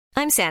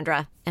I'm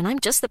Sandra, and I'm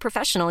just the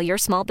professional your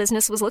small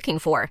business was looking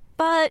for.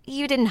 But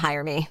you didn't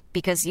hire me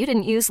because you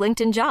didn't use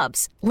LinkedIn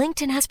Jobs.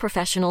 LinkedIn has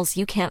professionals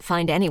you can't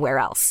find anywhere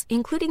else,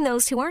 including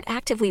those who aren't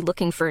actively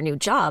looking for a new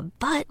job,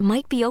 but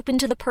might be open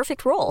to the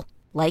perfect role,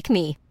 like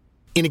me.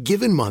 In a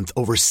given month,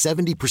 over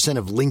 70%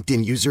 of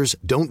LinkedIn users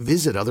don't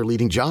visit other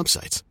leading job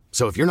sites.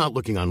 So if you're not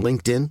looking on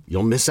LinkedIn,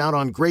 you'll miss out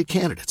on great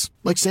candidates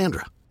like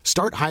Sandra.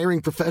 Start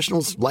hiring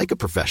professionals like a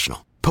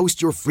professional.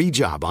 Post your free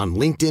job on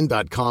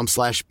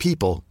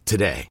linkedin.com/people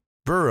today.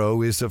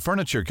 Burrow is a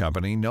furniture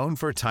company known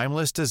for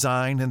timeless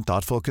design and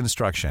thoughtful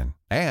construction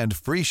and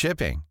free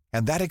shipping,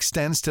 and that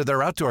extends to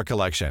their outdoor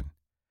collection.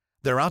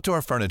 Their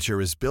outdoor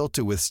furniture is built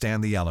to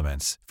withstand the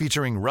elements,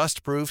 featuring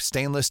rust-proof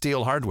stainless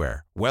steel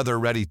hardware,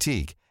 weather-ready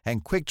teak,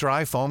 and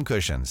quick-dry foam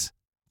cushions.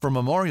 For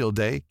Memorial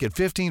Day, get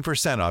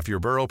 15% off your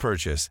Burrow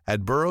purchase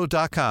at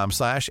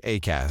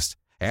burrow.com/ACAST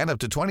and up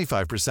to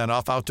 25%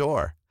 off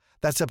outdoor.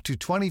 That's up to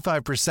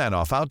 25%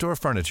 off outdoor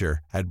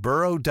furniture at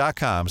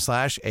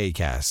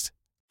burrow.com/ACAST.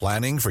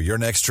 Planning for your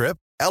next trip?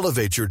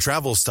 Elevate your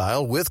travel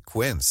style with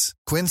Quince.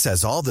 Quince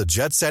has all the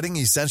jet-setting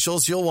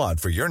essentials you'll want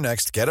for your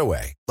next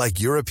getaway, like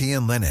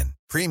European linen,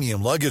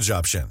 premium luggage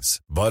options,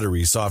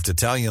 buttery soft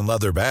Italian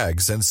leather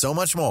bags, and so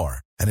much more.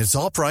 And it's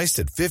all priced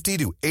at 50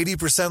 to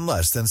 80%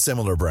 less than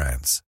similar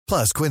brands.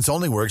 Plus, Quince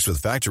only works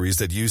with factories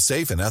that use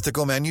safe and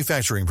ethical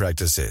manufacturing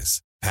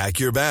practices.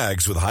 Pack your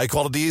bags with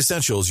high-quality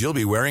essentials you'll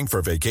be wearing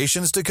for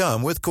vacations to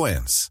come with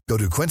Quince. Go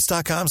to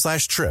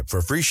quince.com/trip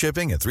for free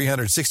shipping and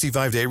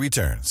 365-day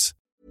returns.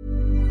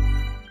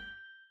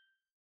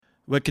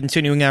 We're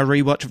continuing our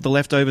rewatch of The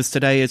Leftovers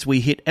today as we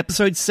hit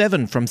episode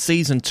 7 from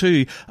season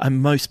 2, A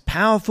Most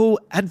Powerful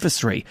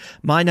Adversary.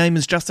 My name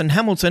is Justin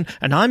Hamilton,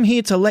 and I'm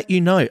here to let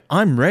you know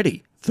I'm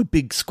ready for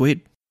Big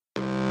Squid.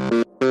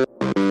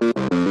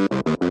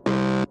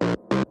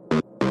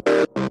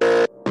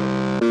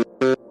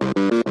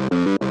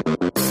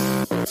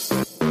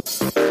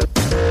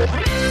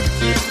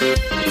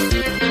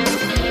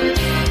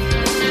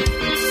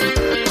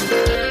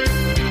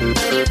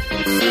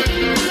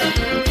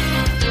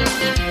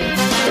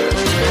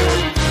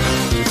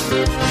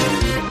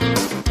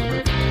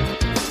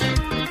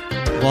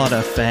 What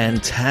a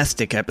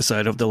fantastic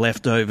episode of The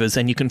Leftovers,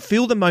 and you can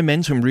feel the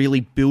momentum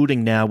really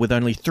building now with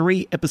only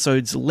 3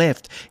 episodes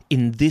left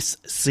in this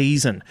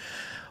season.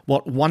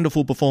 What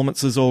wonderful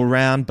performances all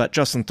around, but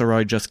Justin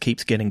Theroux just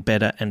keeps getting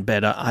better and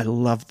better. I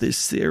love this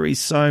series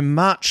so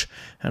much,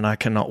 and I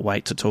cannot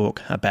wait to talk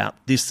about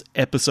this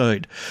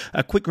episode.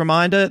 A quick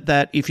reminder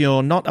that if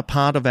you're not a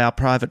part of our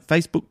private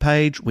Facebook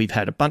page, we've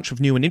had a bunch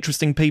of new and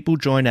interesting people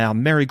join our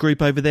merry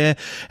group over there,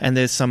 and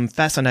there's some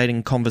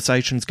fascinating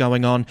conversations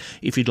going on.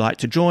 If you'd like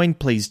to join,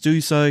 please do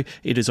so.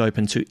 It is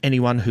open to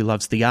anyone who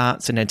loves the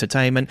arts and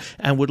entertainment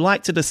and would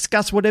like to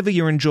discuss whatever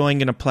you're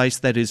enjoying in a place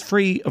that is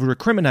free of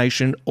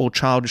recrimination or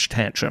childish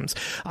tantrums.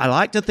 I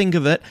like to think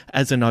of it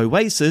as an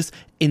oasis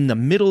in the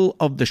middle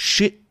of the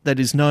shit that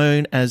is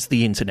known as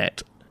the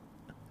internet.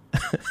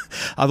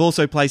 I've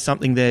also placed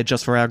something there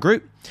just for our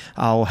group.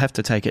 I'll have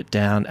to take it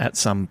down at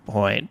some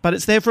point, but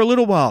it's there for a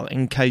little while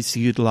in case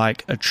you'd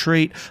like a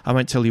treat. I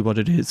won't tell you what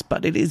it is,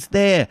 but it is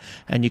there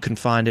and you can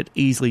find it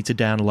easily to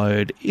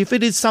download if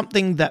it is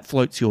something that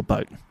floats your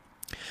boat.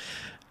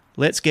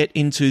 Let's get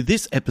into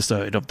this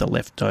episode of The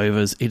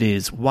Leftovers. It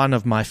is one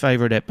of my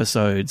favourite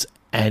episodes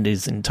and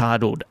is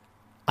entitled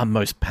A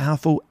Most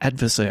Powerful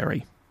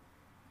Adversary.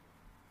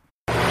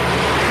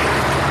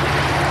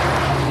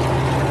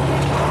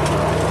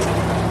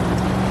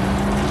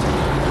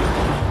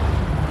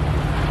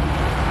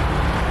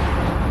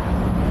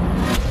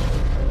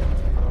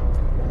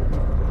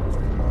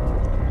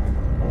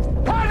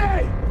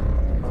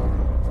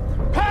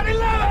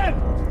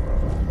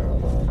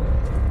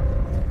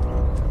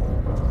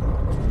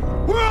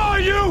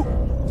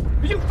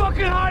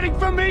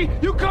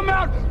 You come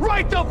out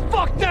right the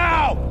fuck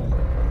now!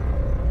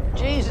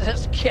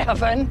 Jesus,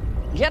 Kevin,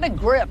 get a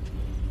grip.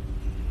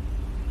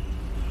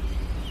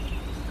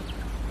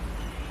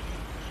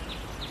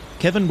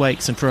 Kevin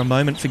wakes and for a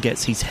moment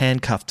forgets he's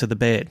handcuffed to the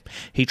bed.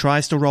 He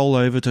tries to roll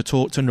over to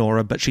talk to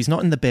Nora, but she's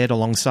not in the bed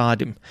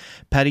alongside him.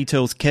 Paddy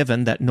tells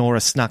Kevin that Nora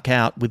snuck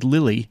out with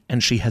Lily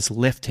and she has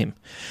left him.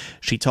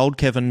 She told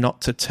Kevin not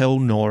to tell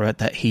Nora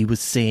that he was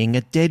seeing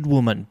a dead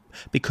woman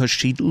because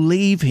she'd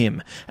leave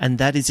him, and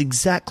that is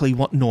exactly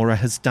what Nora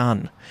has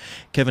done.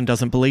 Kevin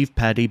doesn't believe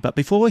Paddy, but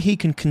before he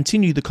can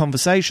continue the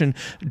conversation,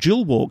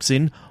 Jill walks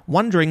in,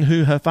 wondering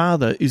who her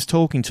father is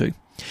talking to.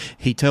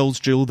 He tells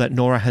Jill that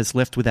Nora has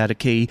left without a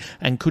key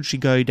and could she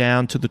go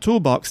down to the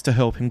toolbox to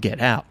help him get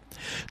out.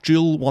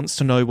 Jill wants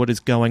to know what is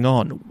going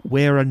on.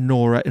 Where are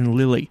Nora and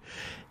Lily?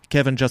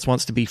 Kevin just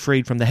wants to be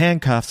freed from the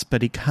handcuffs,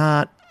 but he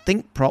can't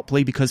think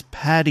properly because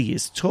Paddy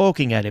is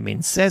talking at him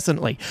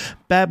incessantly,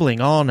 babbling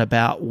on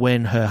about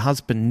when her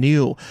husband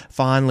Neil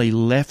finally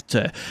left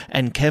her,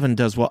 and Kevin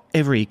does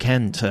whatever he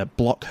can to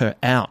block her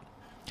out.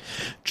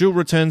 Jill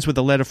returns with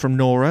a letter from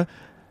Nora.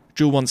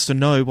 Jill wants to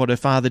know what her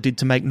father did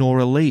to make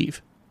Nora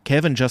leave.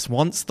 Kevin just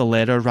wants the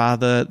letter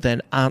rather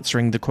than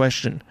answering the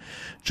question.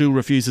 Jill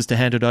refuses to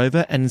hand it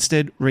over and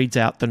instead reads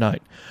out the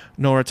note.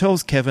 Nora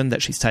tells Kevin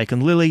that she's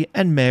taken Lily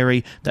and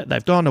Mary, that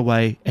they've gone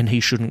away and he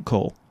shouldn't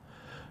call.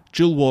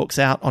 Jill walks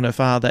out on her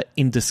father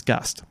in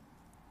disgust.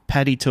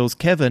 Paddy tells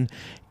Kevin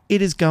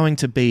it is going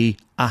to be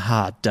a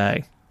hard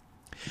day.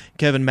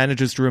 Kevin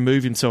manages to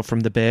remove himself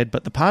from the bed,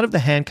 but the part of the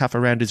handcuff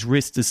around his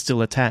wrist is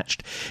still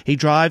attached. He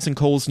drives and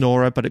calls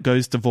Nora, but it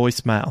goes to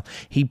voicemail.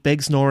 He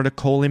begs Nora to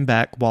call him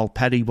back while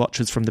Paddy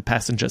watches from the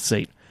passenger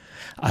seat.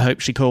 "I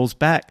hope she calls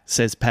back,"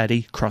 says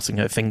Paddy, crossing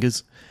her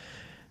fingers.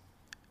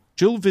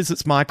 Jill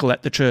visits Michael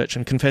at the church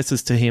and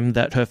confesses to him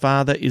that her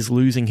father is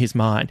losing his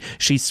mind.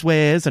 She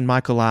swears, and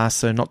Michael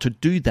asks her not to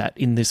do that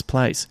in this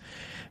place.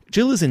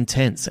 Jill is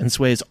intense and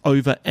swears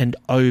over and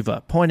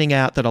over, pointing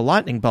out that a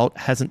lightning bolt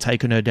hasn't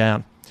taken her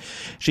down.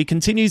 She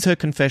continues her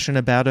confession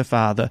about her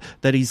father,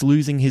 that he's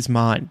losing his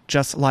mind,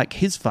 just like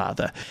his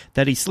father,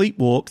 that he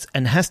sleepwalks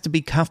and has to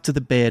be cuffed to the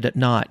bed at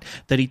night,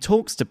 that he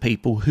talks to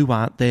people who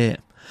aren't there.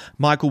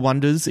 Michael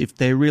wonders if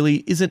there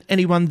really isn't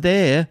anyone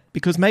there,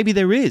 because maybe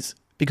there is,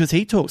 because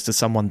he talks to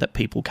someone that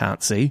people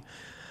can't see.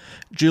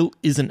 Jill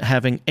isn't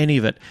having any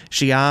of it.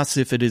 She asks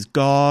if it is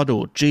God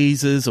or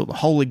Jesus or the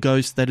Holy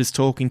Ghost that is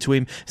talking to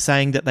him,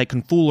 saying that they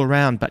can fool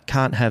around but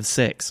can't have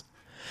sex.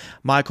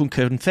 Michael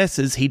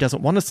confesses he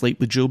doesn't want to sleep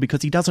with Jill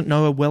because he doesn't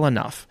know her well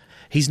enough.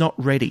 He's not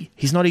ready.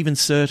 He's not even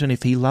certain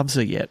if he loves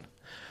her yet.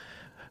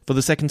 For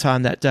the second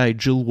time that day,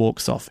 Jill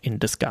walks off in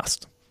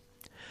disgust.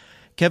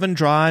 Kevin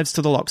drives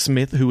to the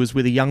locksmith, who is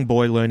with a young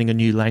boy learning a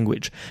new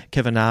language.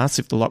 Kevin asks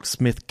if the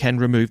locksmith can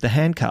remove the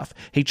handcuff.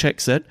 He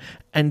checks it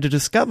and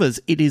discovers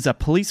it is a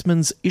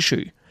policeman's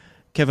issue.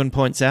 Kevin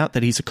points out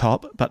that he's a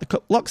cop, but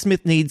the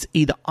locksmith needs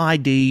either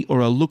ID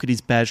or a look at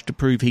his badge to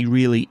prove he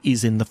really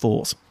is in the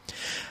force.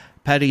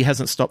 Paddy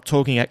hasn't stopped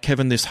talking at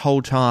Kevin this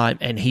whole time,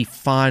 and he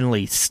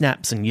finally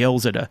snaps and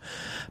yells at her.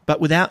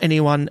 But without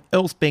anyone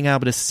else being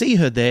able to see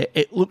her there,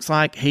 it looks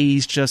like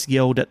he's just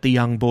yelled at the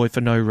young boy for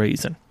no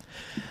reason.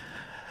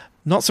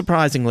 Not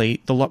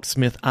surprisingly, the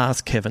locksmith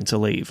asks Kevin to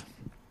leave.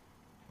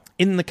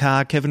 In the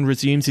car, Kevin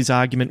resumes his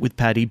argument with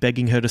Paddy,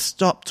 begging her to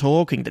stop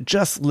talking, to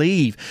just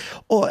leave,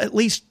 or at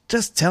least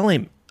just tell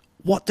him.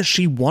 What does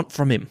she want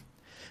from him?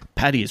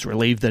 Paddy is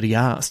relieved that he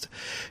asked.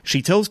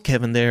 She tells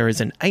Kevin there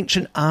is an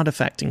ancient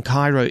artifact in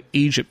Cairo,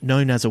 Egypt,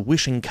 known as a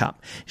wishing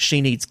cup.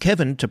 She needs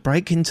Kevin to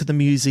break into the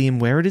museum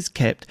where it is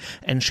kept,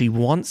 and she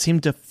wants him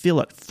to fill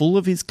it full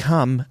of his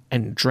cum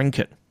and drink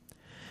it.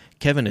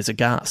 Kevin is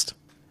aghast.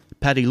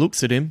 Paddy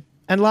looks at him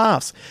and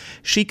laughs.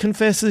 She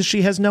confesses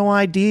she has no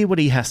idea what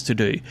he has to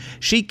do.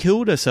 She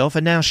killed herself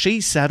and now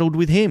she's saddled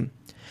with him.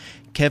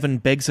 Kevin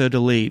begs her to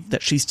leave,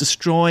 that she's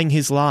destroying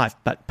his life,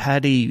 but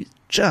Paddy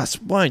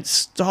just won't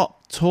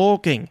stop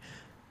talking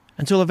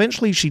until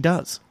eventually she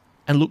does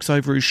and looks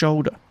over his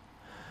shoulder.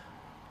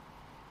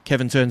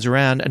 Kevin turns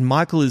around and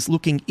Michael is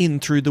looking in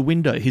through the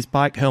window, his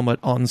bike helmet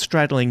on,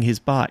 straddling his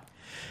bike.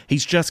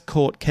 He's just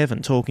caught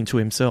Kevin talking to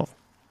himself.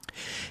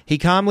 He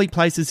calmly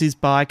places his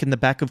bike in the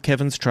back of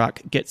Kevin's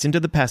truck, gets into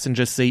the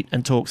passenger seat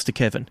and talks to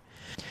Kevin.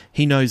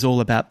 He knows all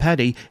about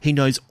Paddy. He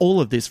knows all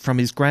of this from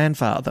his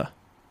grandfather.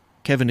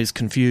 Kevin is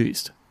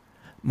confused.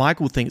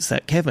 Michael thinks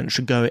that Kevin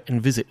should go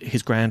and visit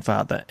his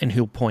grandfather and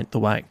he'll point the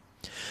way.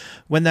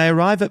 When they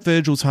arrive at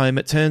Virgil's home,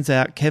 it turns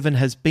out Kevin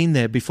has been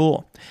there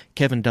before.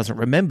 Kevin doesn't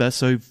remember,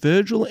 so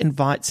Virgil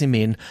invites him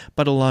in,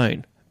 but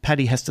alone.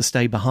 Paddy has to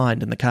stay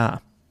behind in the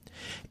car.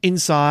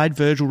 Inside,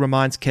 Virgil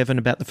reminds Kevin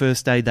about the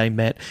first day they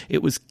met.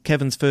 It was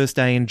Kevin's first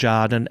day in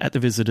Jarden at the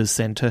visitors'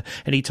 centre,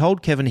 and he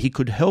told Kevin he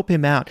could help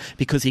him out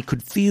because he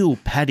could feel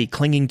Paddy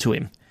clinging to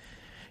him.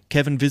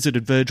 Kevin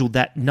visited Virgil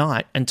that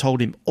night and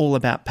told him all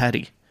about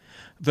Paddy.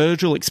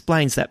 Virgil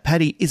explains that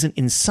Paddy isn't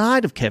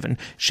inside of Kevin,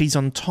 she's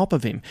on top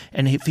of him,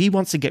 and if he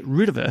wants to get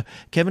rid of her,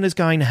 Kevin is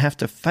going to have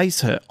to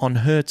face her on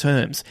her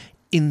terms,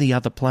 in the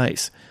other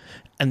place.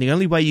 And the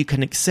only way you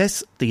can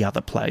access the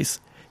other place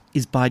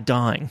is by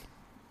dying.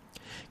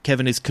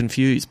 Kevin is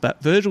confused,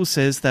 but Virgil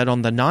says that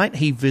on the night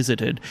he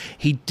visited,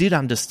 he did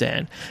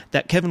understand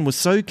that Kevin was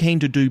so keen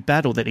to do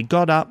battle that he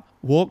got up,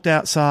 walked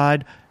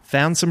outside,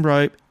 found some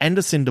rope and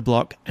a cinder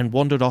block, and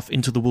wandered off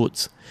into the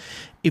woods.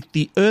 If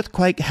the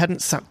earthquake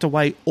hadn't sucked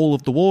away all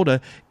of the water,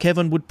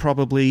 Kevin would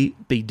probably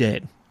be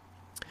dead.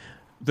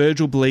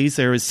 Virgil believes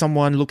there is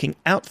someone looking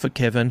out for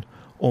Kevin,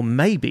 or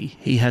maybe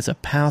he has a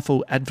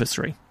powerful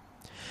adversary.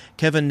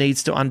 Kevin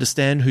needs to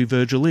understand who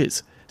Virgil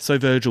is, so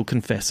Virgil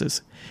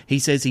confesses. He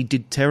says he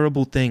did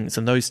terrible things,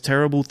 and those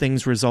terrible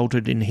things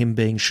resulted in him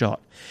being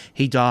shot.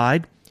 He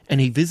died, and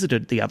he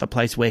visited the other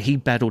place where he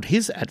battled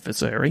his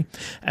adversary,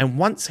 and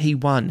once he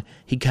won,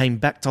 he came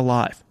back to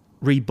life,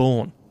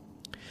 reborn.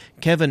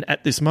 Kevin,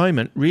 at this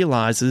moment,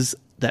 realises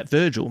that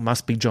Virgil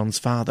must be John's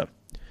father.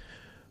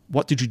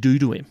 "What did you do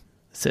to him?"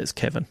 says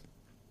Kevin.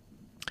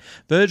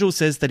 Virgil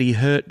says that he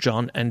hurt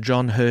John, and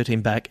John hurt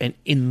him back, and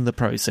in the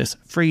process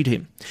freed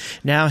him.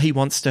 Now he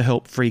wants to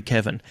help free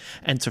Kevin,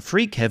 and to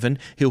free Kevin,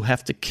 he'll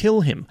have to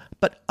kill him,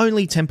 but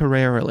only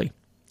temporarily.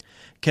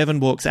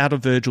 Kevin walks out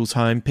of Virgil's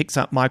home, picks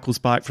up Michael's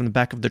bike from the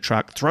back of the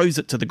truck, throws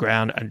it to the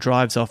ground and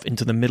drives off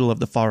into the middle of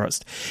the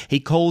forest. He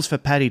calls for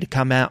Paddy to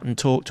come out and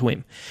talk to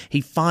him. He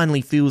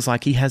finally feels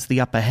like he has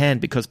the upper hand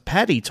because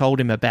Paddy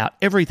told him about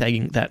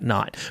everything that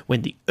night,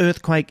 when the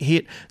earthquake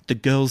hit, the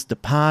girls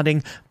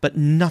departing, but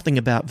nothing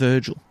about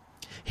Virgil.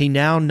 He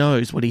now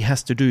knows what he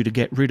has to do to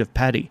get rid of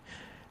Paddy.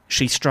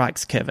 She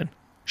strikes Kevin.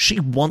 She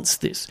wants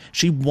this.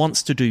 She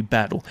wants to do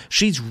battle.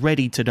 She's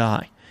ready to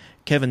die.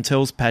 Kevin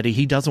tells Paddy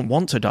he doesn't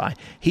want to die.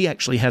 He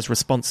actually has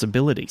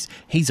responsibilities.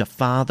 He's a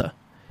father.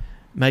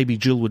 Maybe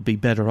Jill would be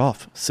better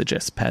off,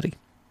 suggests Paddy.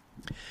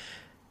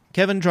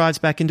 Kevin drives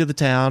back into the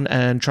town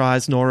and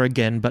tries Nora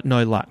again, but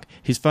no luck.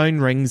 His phone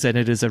rings and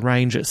it is a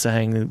ranger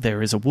saying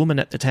there is a woman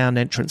at the town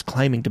entrance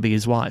claiming to be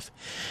his wife.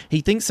 He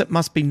thinks it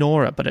must be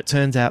Nora, but it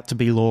turns out to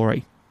be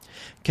Laurie.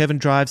 Kevin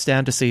drives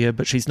down to see her,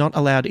 but she's not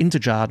allowed into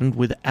Jarden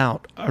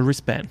without a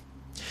wristband.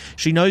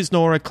 She knows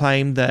Nora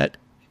claimed that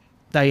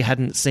they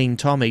hadn't seen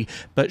Tommy,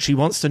 but she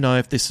wants to know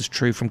if this is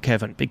true from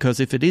Kevin, because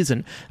if it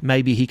isn't,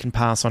 maybe he can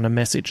pass on a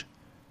message.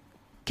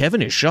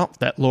 Kevin is shocked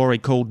that Laurie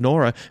called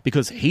Nora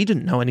because he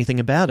didn't know anything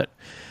about it.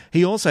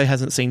 He also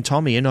hasn't seen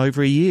Tommy in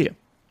over a year.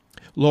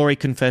 Laurie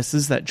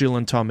confesses that Jill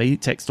and Tommy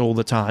text all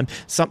the time,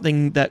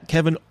 something that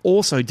Kevin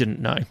also didn't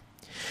know.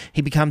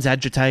 He becomes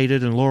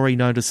agitated and Laurie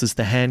notices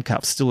the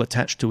handcuffs still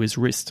attached to his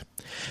wrist.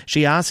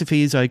 She asks if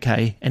he is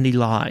okay and he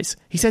lies.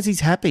 He says he's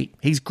happy.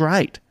 He's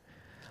great.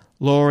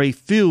 Laurie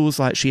feels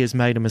like she has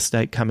made a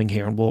mistake coming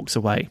here and walks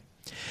away.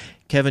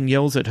 Kevin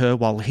yells at her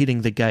while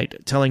hitting the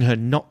gate, telling her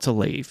not to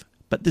leave.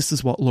 But this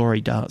is what Laurie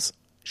does.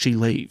 She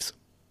leaves.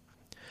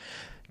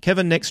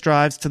 Kevin next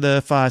drives to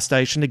the fire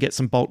station to get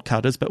some bolt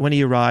cutters, but when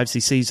he arrives, he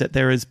sees that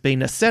there has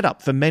been a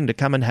setup for men to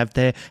come and have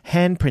their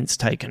handprints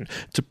taken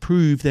to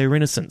prove their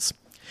innocence.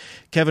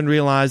 Kevin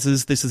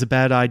realises this is a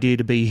bad idea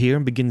to be here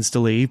and begins to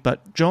leave,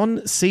 but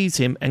John sees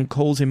him and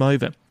calls him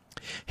over.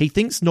 He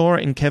thinks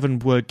Nora and Kevin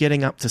were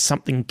getting up to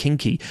something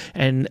kinky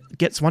and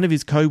gets one of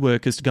his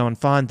co-workers to go and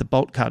find the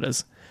bolt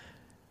cutters.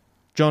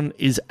 John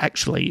is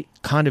actually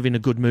kind of in a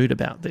good mood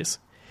about this.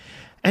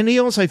 And he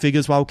also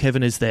figures while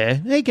Kevin is there,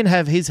 he can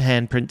have his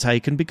handprint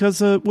taken because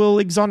it will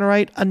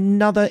exonerate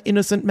another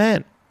innocent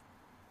man.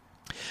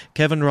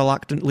 Kevin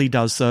reluctantly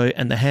does so,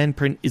 and the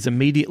handprint is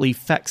immediately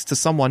faxed to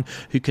someone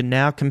who can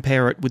now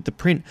compare it with the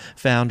print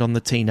found on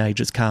the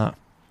teenager's car.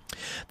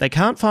 They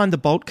can't find the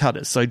bolt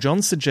cutters, so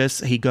John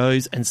suggests he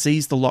goes and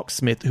sees the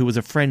locksmith who was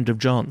a friend of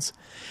John's.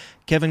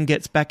 Kevin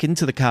gets back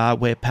into the car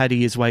where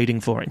Paddy is waiting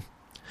for him.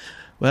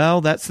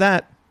 "Well, that's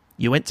that.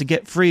 You went to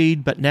get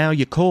freed, but now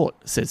you're caught,"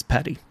 says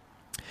Paddy.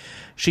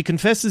 She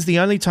confesses the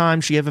only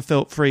time she ever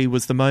felt free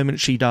was the moment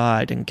she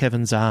died in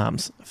Kevin's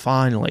arms.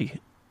 Finally,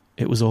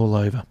 it was all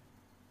over.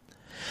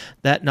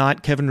 That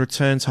night, Kevin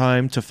returns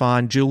home to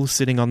find Jill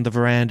sitting on the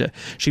veranda.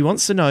 She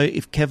wants to know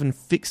if Kevin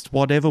fixed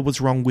whatever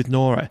was wrong with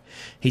Nora.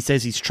 He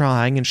says he's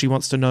trying, and she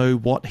wants to know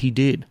what he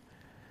did.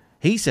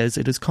 He says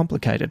it is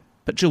complicated,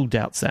 but Jill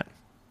doubts that.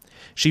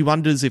 She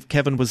wonders if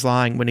Kevin was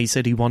lying when he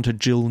said he wanted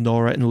Jill,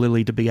 Nora and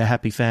Lily to be a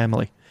happy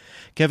family.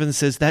 Kevin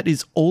says that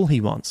is all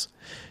he wants.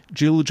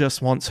 Jill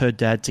just wants her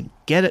dad to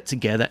get it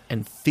together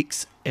and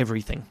fix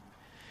everything.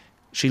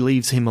 She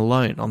leaves him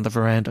alone on the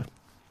veranda.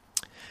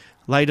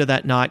 Later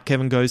that night,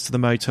 Kevin goes to the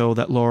motel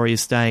that Laurie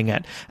is staying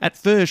at. At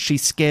first,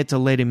 she's scared to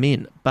let him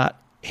in, but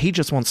he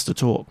just wants to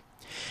talk.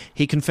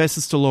 He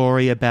confesses to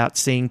Laurie about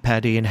seeing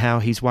Paddy and how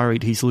he's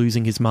worried he's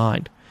losing his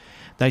mind.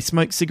 They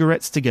smoke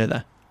cigarettes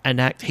together, an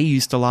act he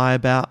used to lie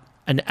about,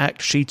 an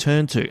act she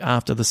turned to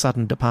after the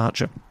sudden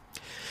departure.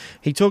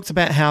 He talks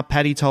about how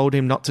Paddy told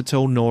him not to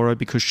tell Nora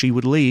because she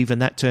would leave,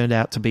 and that turned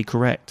out to be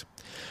correct.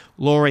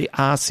 Laurie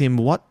asks him,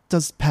 "What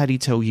does Paddy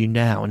tell you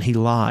now?" and he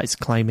lies,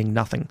 claiming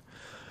nothing.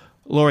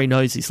 Laurie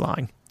knows he's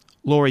lying.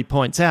 Laurie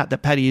points out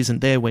that Paddy isn't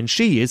there when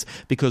she is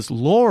because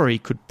Laurie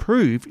could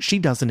prove she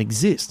doesn't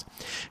exist.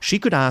 She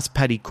could ask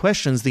Paddy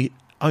questions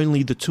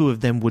only the two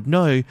of them would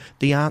know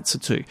the answer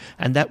to,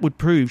 and that would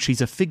prove she's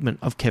a figment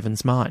of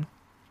Kevin's mind.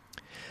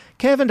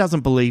 Kevin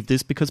doesn't believe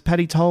this because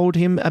Paddy told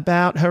him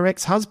about her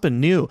ex-husband,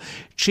 Neil,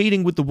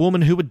 cheating with the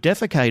woman who would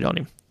defecate on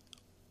him.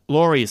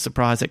 Laurie is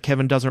surprised that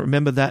Kevin doesn't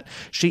remember that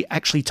she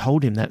actually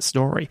told him that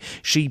story.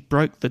 She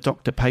broke the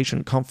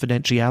doctor-patient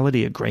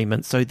confidentiality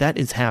agreement, so that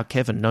is how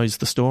Kevin knows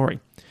the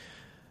story.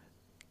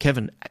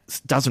 Kevin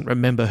doesn't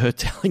remember her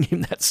telling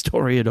him that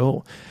story at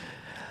all.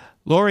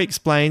 Laurie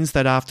explains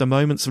that after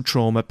moments of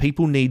trauma,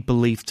 people need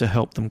belief to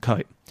help them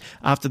cope.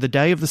 After the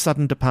day of the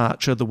sudden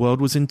departure, the world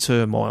was in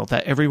turmoil,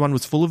 that everyone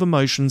was full of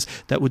emotions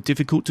that were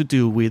difficult to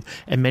deal with,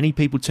 and many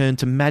people turned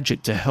to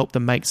magic to help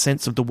them make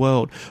sense of the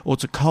world, or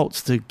to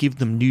cults to give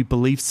them new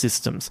belief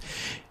systems.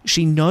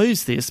 She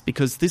knows this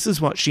because this is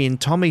what she and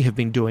Tommy have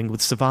been doing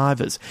with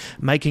survivors,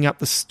 making up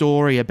the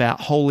story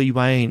about Holy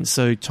Wayne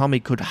so Tommy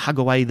could hug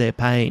away their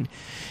pain.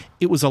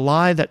 It was a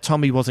lie that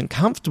Tommy wasn't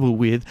comfortable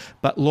with,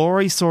 but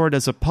Laurie saw it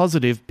as a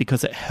positive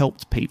because it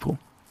helped people.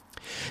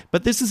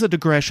 But this is a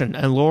digression,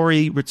 and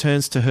Laurie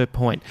returns to her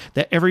point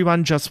that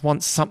everyone just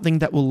wants something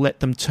that will let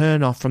them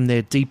turn off from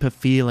their deeper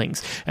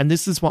feelings, and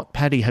this is what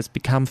Paddy has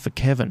become for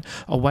Kevin,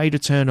 a way to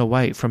turn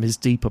away from his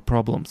deeper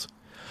problems.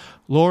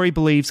 Laurie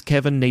believes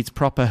Kevin needs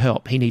proper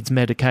help, he needs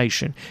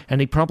medication, and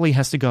he probably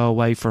has to go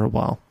away for a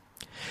while.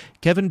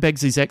 Kevin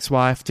begs his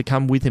ex-wife to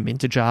come with him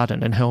into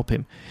Jarden and help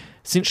him.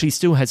 Since she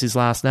still has his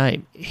last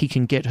name, he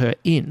can get her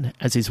in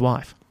as his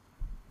wife.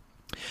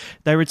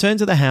 They return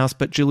to the house,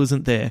 but Jill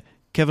isn't there.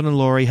 Kevin and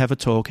Laurie have a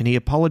talk, and he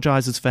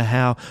apologises for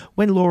how,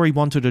 when Laurie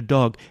wanted a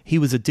dog, he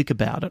was a dick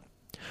about it.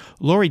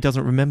 Laurie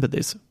doesn't remember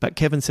this, but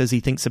Kevin says he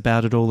thinks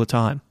about it all the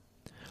time.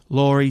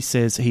 Laurie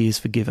says he is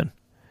forgiven.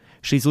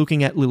 She's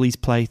looking at Lily's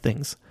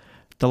playthings.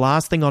 The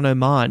last thing on her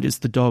mind is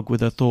the dog,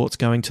 with her thoughts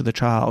going to the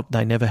child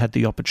they never had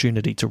the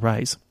opportunity to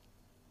raise.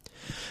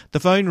 The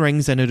phone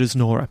rings and it is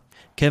Nora.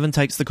 Kevin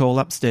takes the call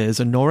upstairs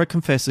and Nora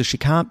confesses she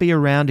can't be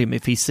around him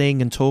if he's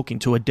seeing and talking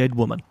to a dead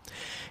woman.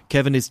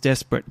 Kevin is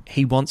desperate.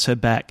 He wants her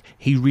back.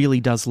 He really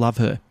does love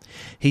her.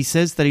 He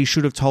says that he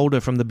should have told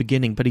her from the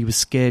beginning, but he was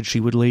scared she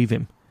would leave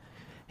him.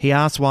 He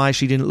asks why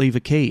she didn't leave a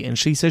key, and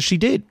she says she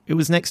did. It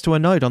was next to a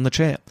note on the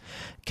chair.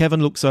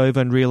 Kevin looks over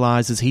and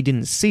realises he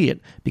didn't see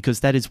it because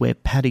that is where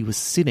Paddy was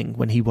sitting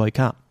when he woke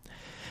up.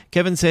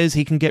 Kevin says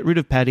he can get rid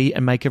of Paddy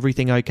and make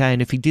everything okay,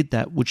 and if he did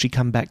that, would she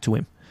come back to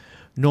him?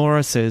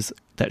 Nora says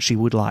that she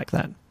would like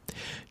that.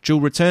 Jill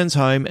returns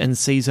home and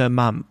sees her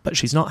mum, but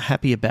she's not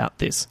happy about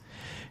this.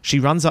 She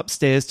runs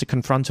upstairs to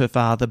confront her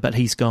father, but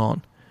he's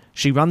gone.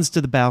 She runs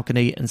to the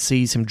balcony and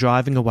sees him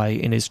driving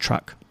away in his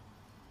truck.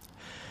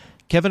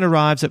 Kevin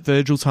arrives at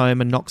Virgil's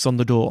home and knocks on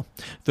the door.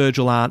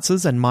 Virgil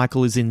answers and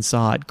Michael is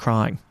inside,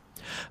 crying.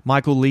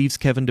 Michael leaves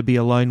Kevin to be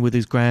alone with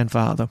his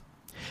grandfather.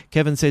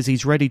 Kevin says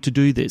he's ready to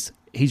do this.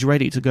 He's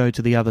ready to go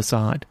to the other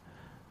side.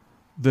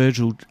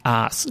 Virgil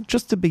asks,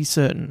 just to be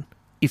certain,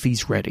 if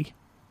he's ready.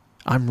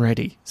 I'm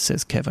ready,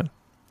 says Kevin.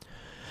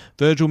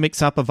 Virgil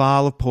mixes up a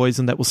vial of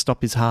poison that will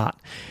stop his heart.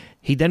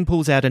 He then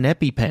pulls out an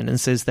EpiPen and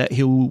says that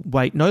he'll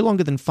wait no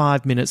longer than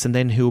 5 minutes and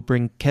then he'll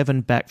bring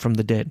Kevin back from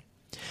the dead.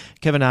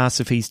 Kevin asks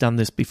if he's done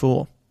this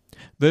before.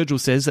 Virgil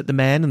says that the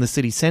man in the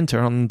city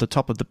centre on the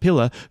top of the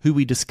pillar, who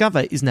we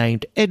discover is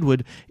named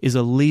Edward, is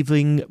a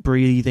living,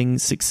 breathing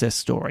success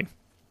story.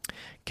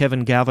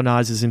 Kevin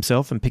galvanises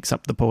himself and picks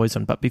up the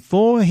poison, but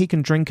before he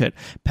can drink it,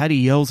 Paddy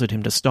yells at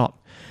him to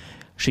stop.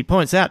 She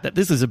points out that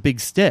this is a big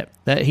step,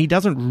 that he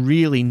doesn't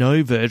really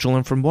know Virgil,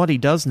 and from what he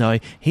does know,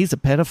 he's a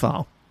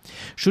pedophile.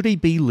 Should he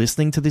be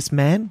listening to this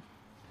man?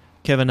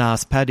 Kevin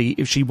asks Paddy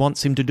if she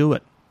wants him to do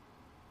it.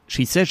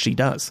 She says she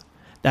does.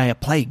 They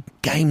play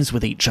games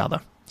with each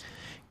other.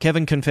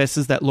 Kevin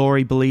confesses that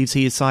Laurie believes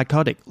he is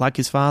psychotic, like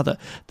his father,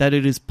 that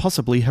it is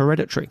possibly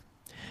hereditary.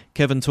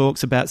 Kevin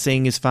talks about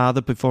seeing his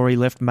father before he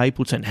left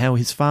Mapleton, how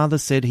his father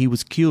said he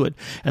was cured,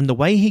 and the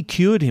way he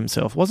cured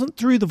himself wasn't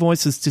through the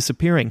voices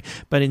disappearing,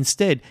 but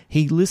instead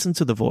he listened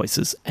to the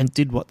voices and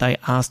did what they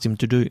asked him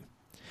to do.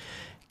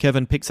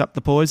 Kevin picks up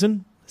the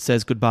poison,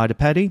 says goodbye to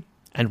Paddy,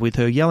 and with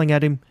her yelling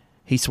at him,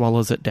 he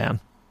swallows it down.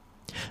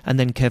 And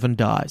then Kevin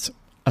dies,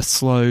 a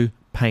slow,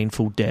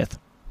 painful death.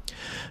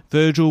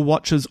 Virgil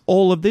watches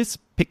all of this,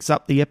 picks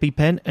up the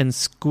EpiPen and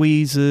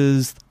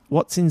squeezes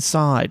what's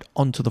inside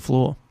onto the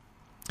floor.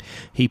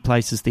 He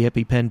places the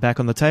EpiPen back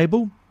on the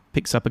table,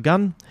 picks up a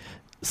gun,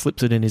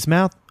 slips it in his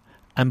mouth,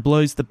 and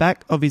blows the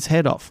back of his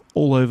head off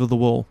all over the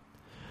wall.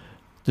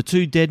 The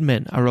two dead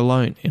men are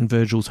alone in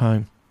Virgil's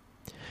home.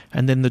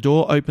 And then the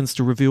door opens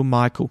to reveal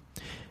Michael.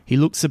 He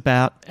looks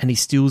about and he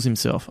steels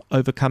himself,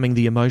 overcoming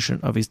the emotion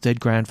of his dead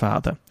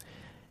grandfather.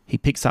 He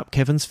picks up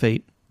Kevin's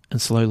feet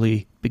and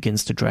slowly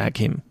begins to drag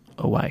him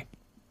away.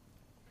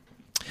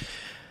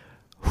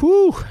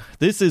 Whew,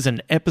 this is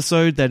an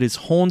episode that is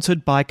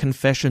haunted by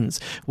confessions.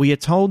 We are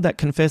told that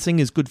confessing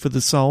is good for the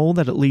soul,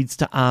 that it leads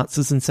to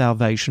answers and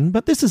salvation,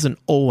 but this isn't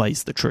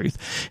always the truth.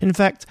 In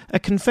fact, a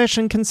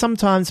confession can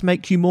sometimes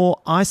make you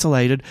more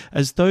isolated,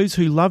 as those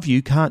who love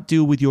you can't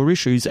deal with your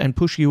issues and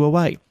push you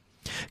away.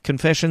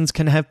 Confessions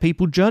can have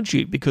people judge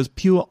you because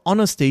pure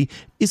honesty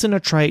isn't a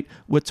trait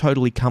we're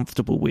totally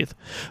comfortable with.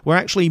 We're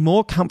actually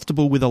more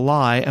comfortable with a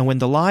lie, and when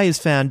the lie is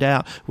found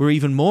out, we're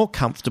even more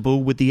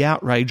comfortable with the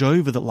outrage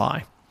over the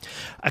lie.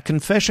 A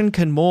confession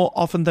can more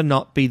often than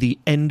not be the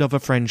end of a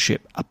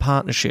friendship, a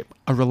partnership,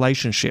 a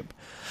relationship.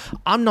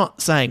 I'm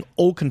not saying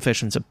all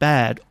confessions are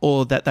bad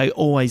or that they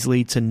always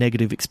lead to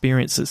negative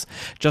experiences,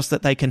 just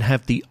that they can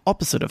have the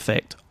opposite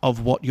effect of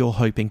what you're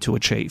hoping to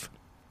achieve.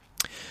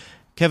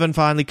 Kevin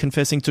finally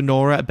confessing to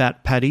Nora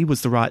about Paddy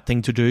was the right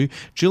thing to do.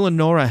 Jill and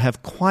Nora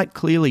have quite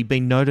clearly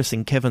been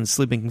noticing Kevin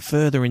slipping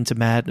further into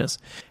madness.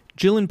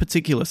 Jill in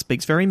particular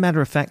speaks very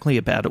matter-of-factly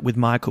about it with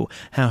Michael,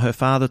 how her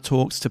father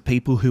talks to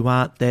people who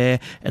aren't there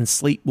and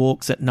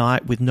sleepwalks at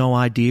night with no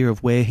idea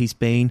of where he's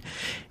been.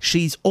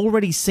 She's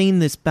already seen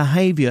this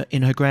behaviour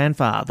in her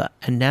grandfather,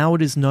 and now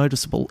it is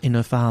noticeable in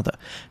her father.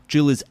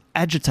 Jill is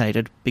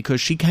agitated because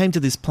she came to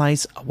this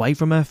place away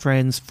from her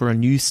friends for a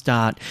new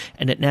start,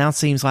 and it now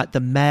seems like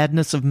the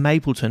madness of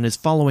Mapleton is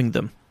following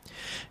them.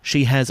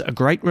 She has a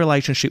great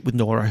relationship with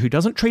Nora, who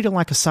doesn't treat her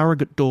like a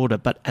surrogate daughter,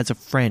 but as a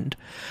friend.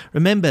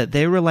 Remember,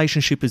 their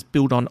relationship is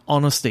built on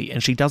honesty,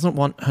 and she doesn't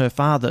want her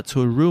father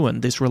to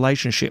ruin this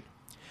relationship.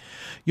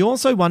 You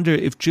also wonder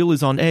if Jill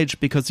is on edge,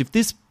 because if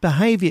this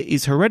behaviour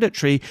is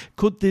hereditary,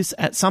 could this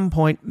at some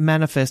point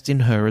manifest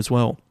in her as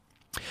well?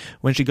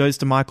 When she goes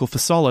to Michael for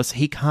solace,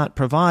 he can't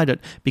provide it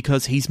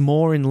because he's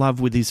more in love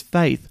with his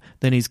faith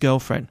than his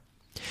girlfriend.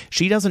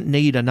 She doesn't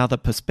need another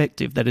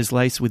perspective that is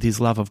laced with his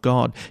love of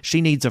God.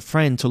 She needs a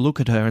friend to look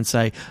at her and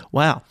say,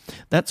 wow,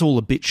 that's all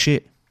a bit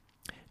shit.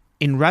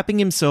 In wrapping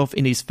himself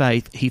in his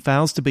faith, he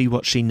fails to be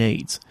what she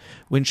needs.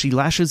 When she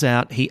lashes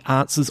out, he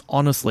answers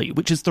honestly,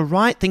 which is the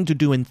right thing to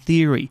do in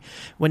theory.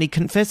 When he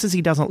confesses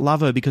he doesn't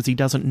love her because he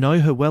doesn't know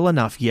her well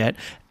enough yet,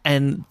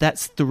 and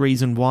that's the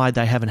reason why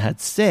they haven't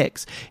had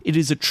sex, it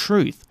is a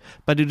truth,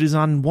 but it is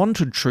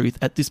unwanted truth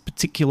at this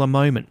particular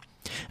moment.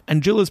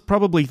 And Jill is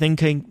probably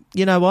thinking,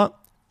 you know what?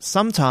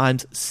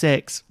 Sometimes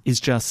sex is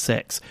just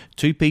sex.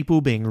 Two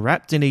people being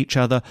wrapped in each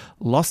other,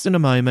 lost in a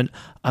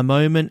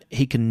moment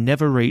he can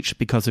never reach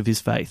because of his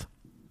faith.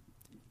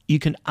 You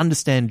can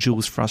understand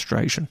Jill's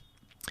frustration.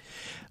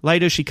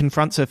 Later, she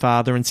confronts her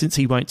father, and since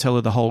he won't tell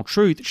her the whole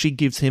truth, she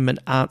gives him an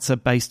answer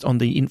based on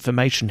the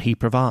information he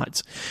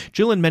provides.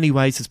 Jill, in many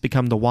ways, has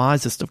become the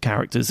wisest of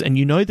characters, and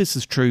you know this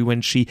is true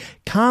when she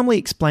calmly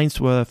explains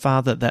to her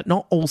father that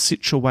not all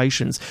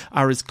situations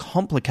are as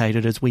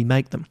complicated as we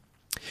make them.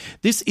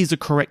 This is a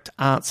correct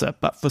answer,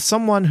 but for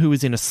someone who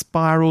is in a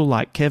spiral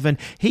like Kevin,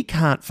 he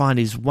can't find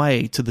his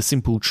way to the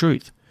simple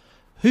truth.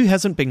 Who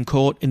hasn't been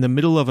caught in the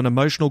middle of an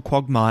emotional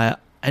quagmire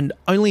and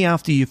only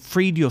after you've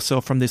freed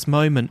yourself from this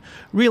moment,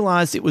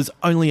 realised it was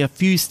only a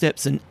few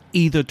steps in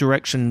either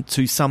direction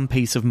to some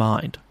peace of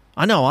mind?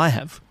 I know I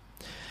have.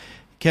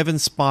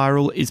 Kevin's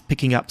spiral is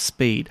picking up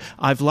speed.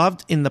 I've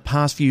loved in the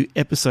past few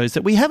episodes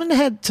that we haven't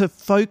had to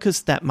focus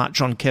that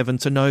much on Kevin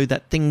to know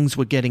that things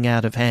were getting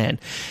out of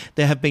hand.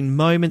 There have been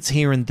moments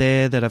here and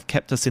there that have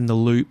kept us in the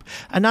loop,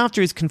 and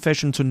after his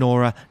confession to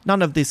Nora,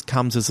 none of this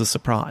comes as a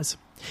surprise.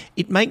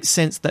 It makes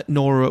sense that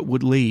Nora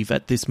would leave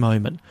at this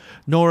moment.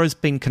 Nora's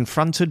been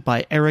confronted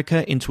by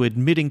Erica into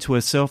admitting to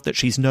herself that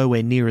she's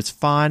nowhere near as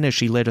fine as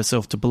she led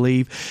herself to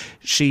believe.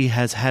 She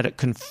has had it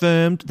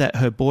confirmed that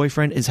her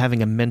boyfriend is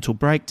having a mental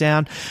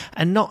breakdown,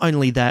 and not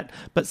only that,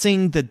 but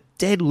seeing the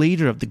dead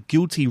leader of the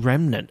guilty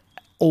remnant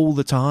all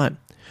the time.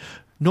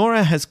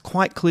 Nora has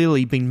quite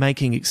clearly been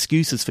making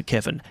excuses for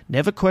Kevin,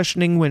 never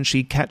questioning when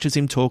she catches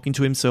him talking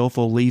to himself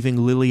or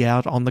leaving Lily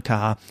out on the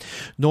car.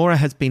 Nora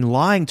has been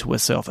lying to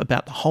herself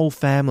about the whole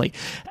family,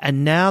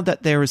 and now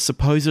that there is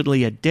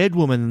supposedly a dead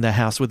woman in the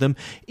house with them,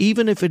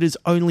 even if it is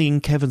only in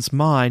Kevin's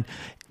mind,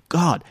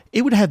 God,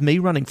 it would have me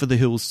running for the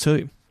hills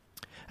too.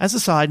 As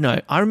a side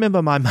note, I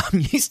remember my mum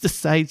used to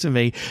say to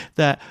me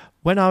that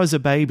when I was a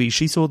baby,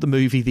 she saw the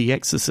movie The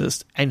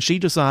Exorcist, and she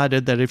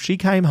decided that if she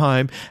came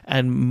home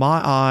and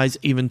my eyes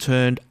even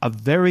turned a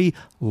very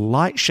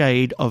light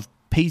shade of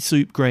pea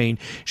soup green,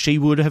 she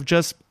would have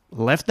just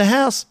left the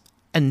house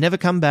and never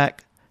come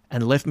back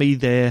and left me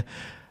there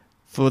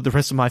for the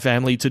rest of my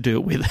family to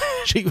deal with.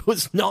 She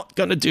was not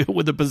going to deal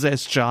with a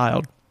possessed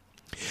child.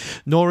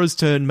 Nora's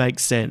turn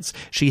makes sense.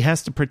 She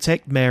has to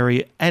protect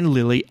Mary and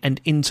Lily and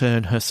in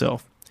turn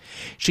herself.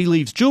 She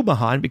leaves Jill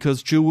behind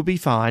because Jill will be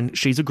fine.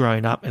 She's a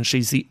grown-up and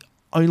she's the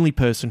only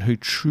person who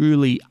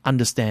truly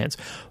understands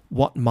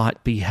what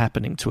might be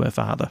happening to her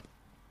father.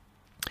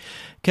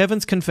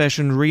 Kevin's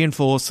confession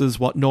reinforces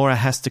what Nora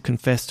has to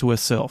confess to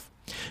herself.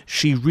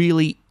 She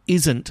really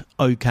isn't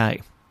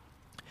okay.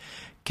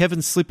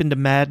 Kevin's slip into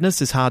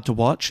madness is hard to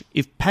watch.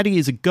 If Paddy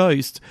is a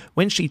ghost,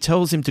 when she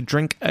tells him to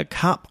drink a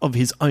cup of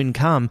his own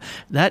cum,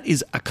 that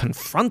is a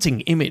confronting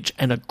image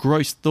and a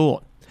gross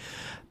thought.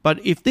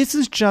 But if this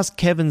is just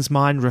Kevin's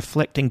mind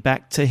reflecting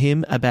back to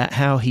him about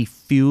how he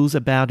feels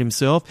about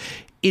himself,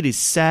 it is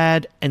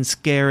sad and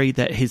scary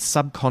that his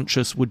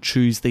subconscious would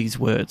choose these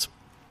words.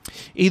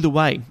 Either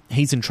way,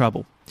 he's in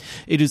trouble.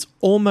 It is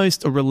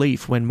almost a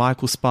relief when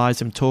Michael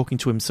spies him talking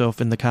to himself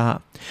in the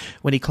car.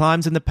 When he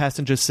climbs in the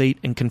passenger seat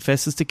and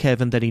confesses to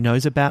Kevin that he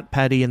knows about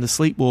Paddy and the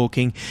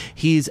sleepwalking,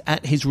 he is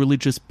at his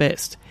religious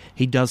best.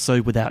 He does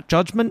so without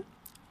judgment,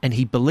 and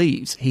he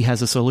believes he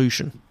has a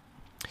solution.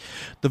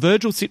 The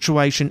Virgil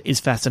situation is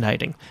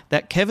fascinating.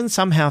 That Kevin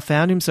somehow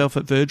found himself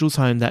at Virgil's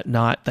home that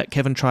night that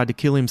Kevin tried to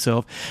kill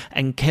himself,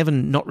 and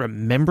Kevin not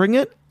remembering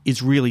it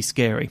is really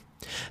scary.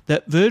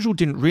 That Virgil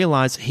didn't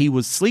realise he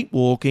was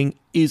sleepwalking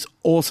is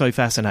also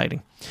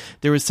fascinating.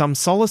 There is some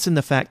solace in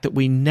the fact that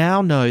we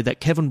now know that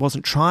Kevin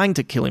wasn't trying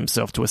to kill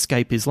himself to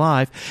escape his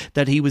life,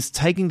 that he was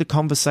taking the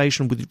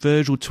conversation with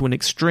Virgil to an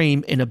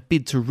extreme in a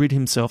bid to rid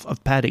himself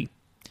of Paddy.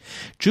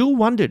 Jill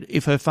wondered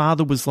if her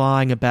father was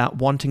lying about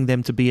wanting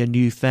them to be a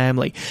new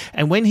family,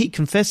 and when he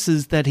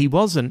confesses that he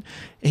wasn't,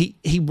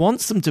 he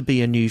wants them to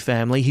be a new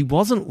family, he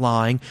wasn't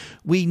lying,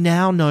 we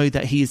now know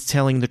that he is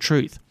telling the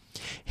truth.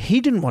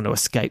 He didn't want to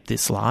escape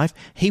this life,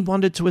 he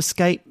wanted to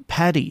escape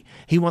Paddy.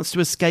 He wants to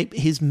escape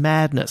his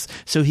madness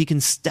so he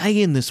can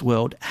stay in this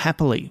world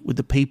happily with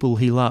the people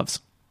he loves.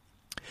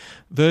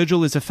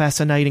 Virgil is a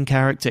fascinating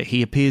character.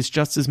 He appears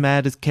just as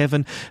mad as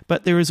Kevin,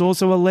 but there is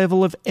also a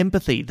level of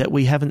empathy that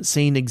we haven't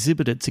seen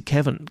exhibited to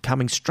Kevin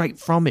coming straight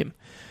from him.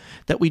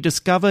 That we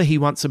discover he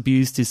once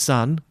abused his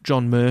son,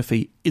 John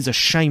Murphy, is a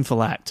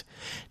shameful act.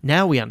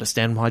 Now we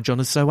understand why John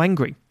is so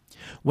angry.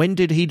 When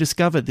did he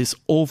discover this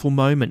awful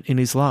moment in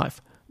his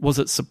life? Was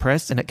it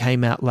suppressed and it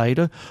came out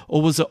later,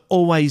 or was it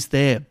always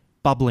there,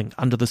 bubbling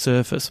under the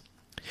surface?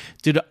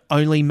 Did it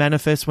only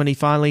manifest when he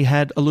finally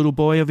had a little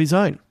boy of his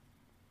own?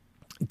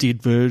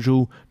 Did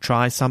Virgil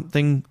try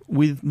something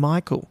with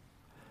Michael?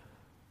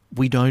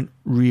 We don't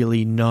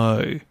really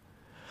know.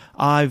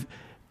 I've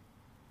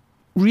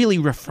really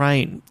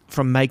refrained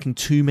from making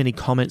too many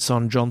comments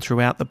on John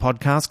throughout the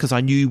podcast because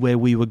I knew where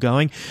we were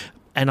going,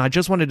 and I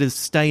just wanted to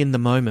stay in the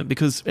moment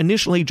because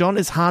initially John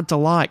is hard to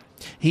like.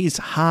 He is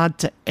hard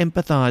to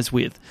empathise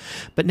with.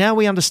 But now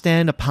we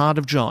understand a part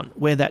of John,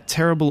 where that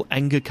terrible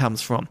anger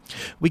comes from.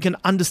 We can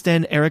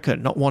understand Erica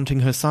not wanting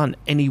her son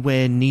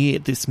anywhere near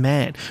this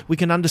man. We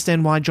can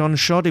understand why John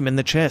shot him in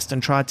the chest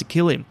and tried to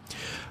kill him.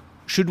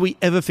 Should we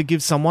ever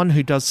forgive someone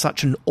who does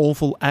such an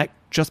awful act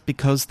just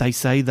because they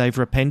say they've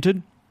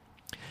repented?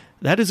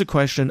 That is a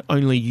question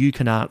only you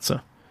can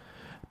answer.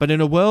 But in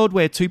a world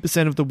where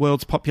 2% of the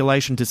world's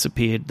population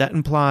disappeared, that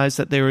implies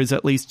that there is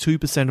at least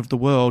 2% of the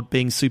world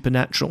being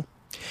supernatural.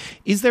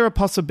 Is there a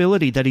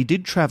possibility that he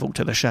did travel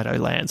to the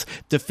Shadowlands,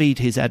 defeat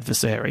his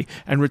adversary,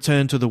 and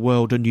return to the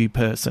world a new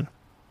person?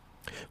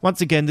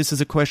 Once again, this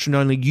is a question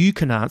only you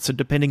can answer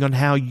depending on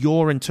how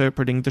you're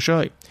interpreting the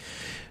show.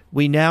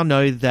 We now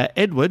know that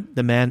Edward,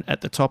 the man at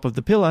the top of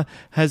the pillar,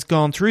 has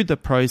gone through the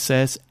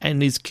process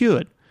and is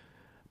cured.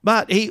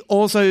 But he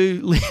also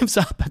lives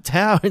up a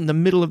tower in the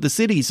middle of the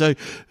city, so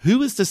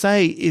who is to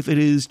say if it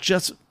is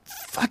just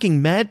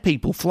fucking mad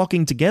people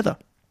flocking together?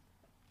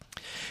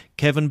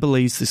 Kevin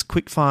believes this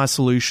quick-fire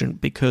solution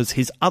because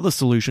his other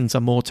solutions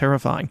are more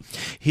terrifying.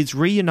 His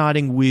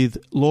reuniting with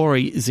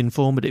Laurie is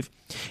informative.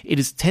 It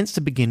is tense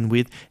to begin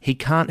with. He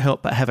can't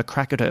help but have a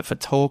crack at her for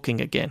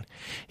talking again.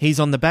 He's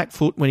on the back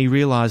foot when he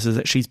realises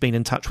that she's been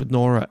in touch with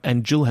Nora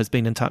and Jill has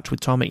been in touch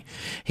with Tommy.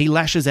 He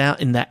lashes out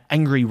in that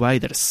angry way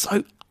that is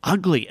so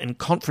ugly and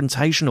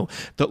confrontational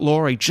that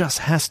Laurie just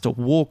has to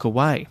walk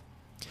away.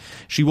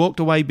 She walked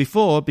away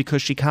before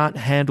because she can't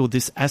handle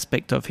this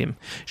aspect of him.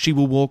 She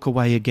will walk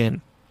away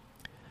again.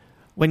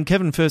 When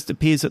Kevin first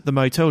appears at the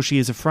motel, she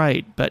is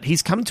afraid, but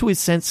he's come to his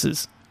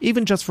senses,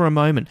 even just for a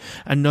moment,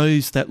 and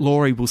knows that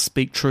Laurie will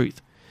speak truth.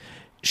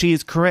 She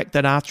is correct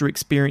that after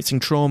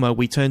experiencing trauma,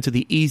 we turn to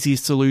the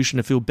easiest solution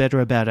to feel better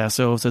about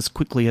ourselves as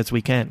quickly as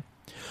we can.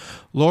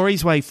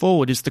 Laurie's way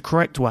forward is the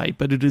correct way,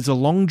 but it is a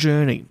long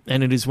journey,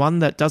 and it is one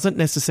that doesn't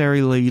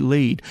necessarily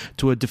lead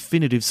to a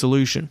definitive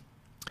solution.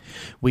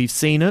 We've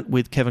seen it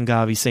with Kevin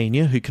Garvey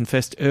Sr., who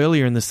confessed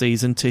earlier in the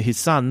season to his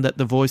son that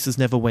the voices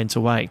never went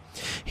away.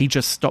 He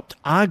just stopped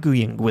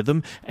arguing with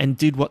them and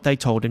did what they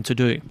told him to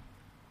do.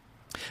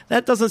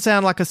 That doesn't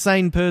sound like a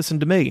sane person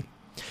to me.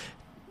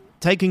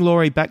 Taking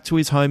Laurie back to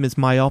his home is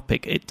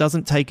myopic. It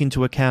doesn't take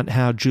into account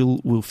how Jill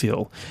will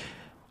feel.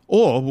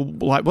 Or,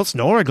 like, what's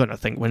Nora going to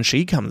think when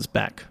she comes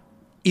back?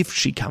 If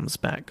she comes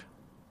back.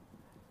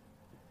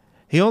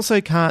 He also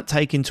can't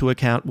take into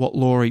account what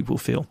Laurie will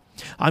feel.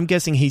 I'm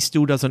guessing he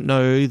still doesn't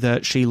know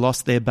that she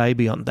lost their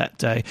baby on that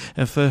day,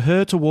 and for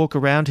her to walk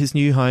around his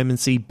new home and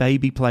see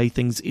baby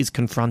playthings is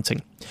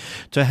confronting.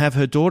 To have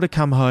her daughter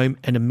come home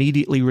and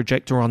immediately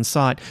reject her on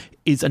sight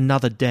is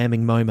another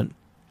damning moment.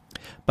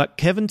 But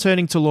Kevin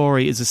turning to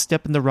Laurie is a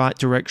step in the right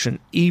direction,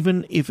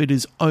 even if it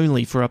is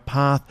only for a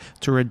path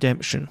to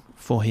redemption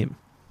for him.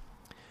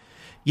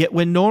 Yet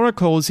when Nora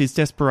calls, his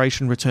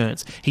desperation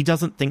returns. He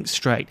doesn't think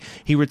straight.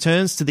 He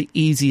returns to the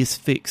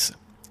easiest fix.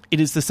 It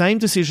is the same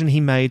decision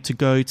he made to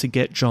go to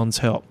get John's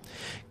help.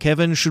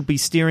 Kevin should be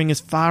steering as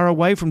far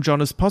away from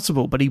John as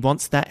possible, but he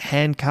wants that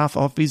handcuff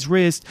off his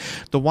wrist,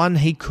 the one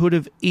he could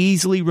have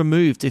easily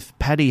removed if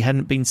Paddy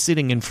hadn't been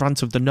sitting in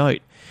front of the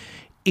note.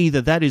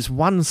 Either that is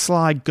one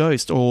sly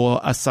ghost or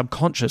a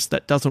subconscious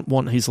that doesn't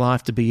want his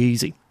life to be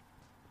easy.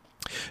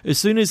 As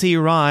soon as he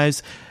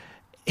arrives,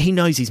 he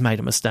knows he's made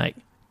a mistake.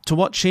 To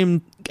watch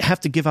him have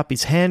to give up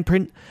his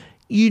handprint,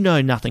 you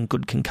know nothing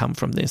good can come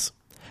from this.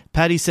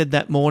 Paddy said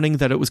that morning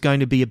that it was going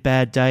to be a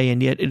bad day,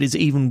 and yet it is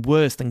even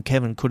worse than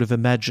Kevin could have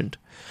imagined.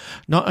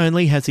 Not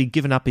only has he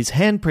given up his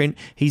handprint,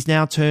 he's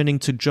now turning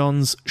to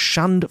John's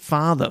shunned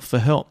father for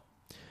help.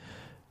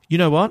 You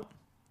know what?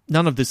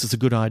 None of this is a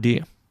good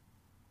idea.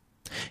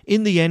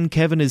 In the end,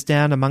 Kevin is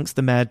down amongst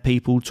the mad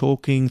people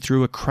talking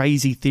through a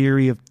crazy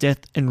theory of death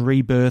and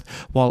rebirth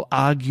while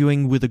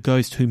arguing with a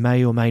ghost who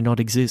may or may not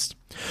exist.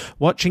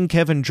 Watching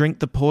Kevin drink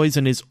the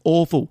poison is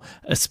awful,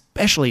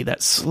 especially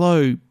that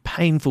slow,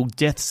 painful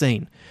death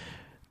scene.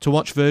 To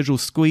watch Virgil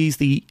squeeze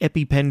the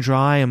EpiPen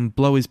dry and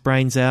blow his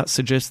brains out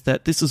suggests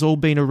that this has all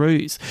been a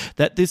ruse,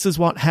 that this is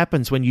what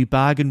happens when you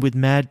bargain with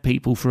mad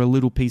people for a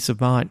little peace of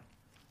mind.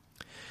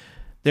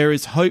 There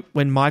is hope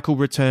when Michael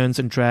returns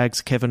and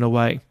drags Kevin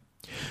away.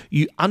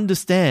 You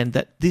understand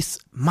that this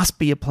must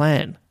be a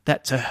plan,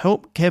 that to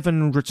help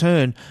Kevin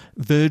return,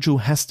 Virgil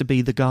has to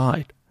be the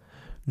guide.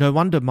 No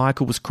wonder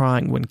Michael was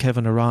crying when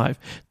Kevin arrived.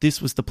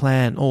 This was the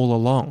plan all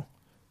along.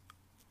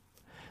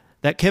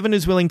 That Kevin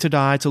is willing to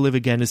die to live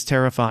again is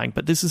terrifying,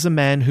 but this is a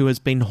man who has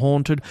been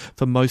haunted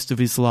for most of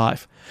his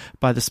life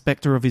by the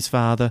spectre of his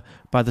father,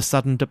 by the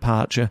sudden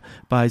departure,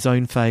 by his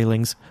own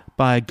failings,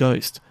 by a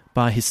ghost,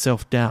 by his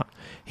self-doubt.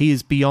 He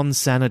is beyond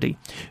sanity.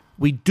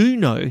 We do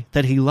know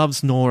that he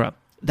loves Nora,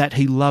 that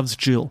he loves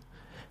Jill.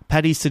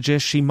 Paddy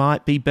suggests she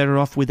might be better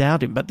off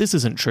without him, but this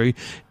isn't true.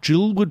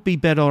 Jill would be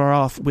better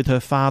off with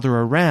her father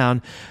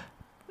around,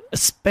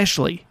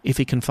 especially if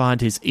he can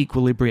find his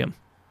equilibrium.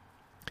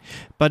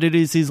 But it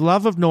is his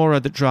love of Nora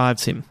that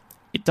drives him.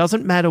 It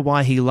doesn't matter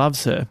why he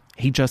loves her,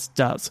 he just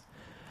does.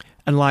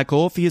 And like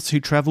Orpheus, who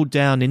travelled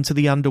down into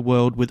the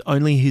underworld with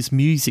only his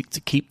music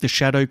to keep the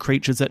shadow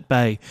creatures at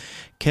bay,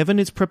 Kevin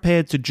is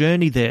prepared to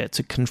journey there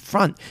to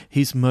confront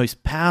his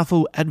most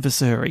powerful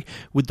adversary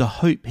with the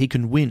hope he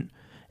can win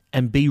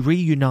and be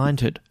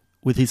reunited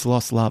with his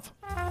lost love.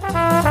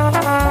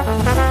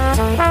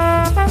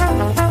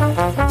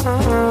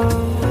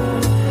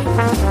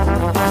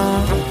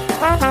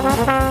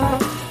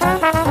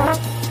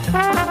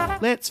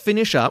 Let's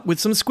finish up with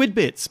some squid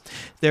bits.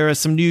 There are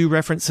some new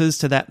references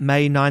to that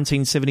May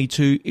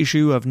 1972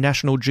 issue of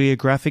National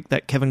Geographic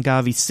that Kevin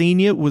Garvey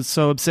Sr. was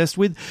so obsessed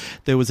with.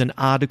 There was an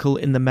article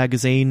in the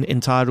magazine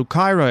entitled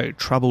Cairo,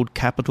 Troubled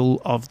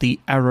Capital of the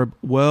Arab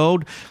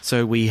World.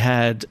 So we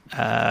had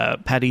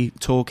Paddy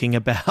talking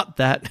about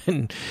that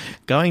and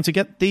going to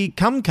get the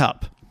cum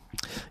cup.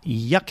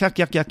 Yuck, yuck,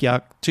 yuck, yuck,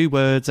 yuck. Two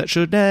words that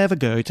should never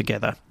go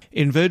together.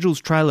 In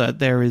Virgil's trailer,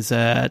 there is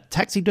a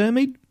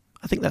taxidermied,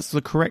 I think that's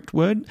the correct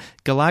word,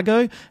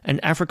 Galago, an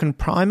African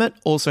primate,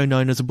 also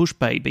known as a bush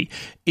baby.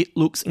 It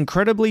looks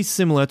incredibly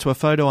similar to a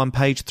photo on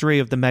page 3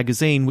 of the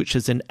magazine, which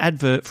is an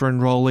advert for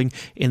enrolling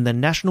in the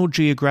National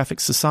Geographic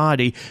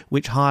Society,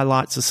 which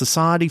highlights a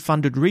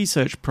society-funded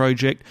research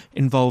project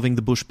involving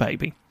the bush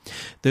baby.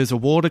 There's a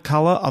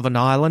watercolour of an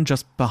island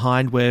just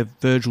behind where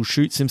Virgil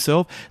shoots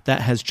himself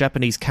that has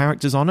Japanese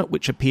characters on it,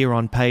 which appear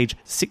on page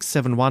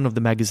 671 of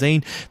the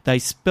magazine. They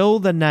spell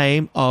the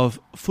name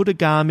of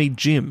Futagami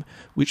Jim,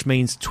 which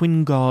means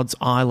Twin Gods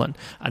Island,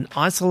 an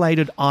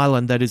isolated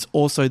island that is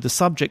also the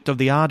subject of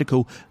the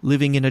article,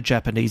 living in a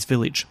Japanese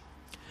village.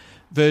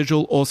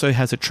 Virgil also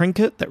has a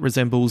trinket that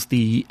resembles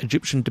the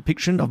Egyptian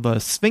depiction of a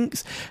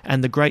sphinx,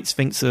 and the Great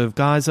Sphinx of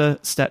Giza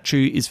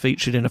statue is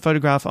featured in a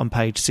photograph on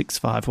page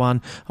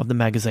 651 of the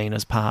magazine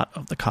as part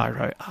of the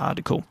Cairo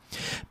article.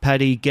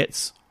 Paddy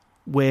gets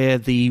where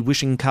the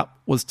wishing cup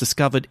was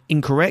discovered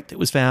incorrect. It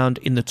was found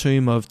in the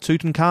tomb of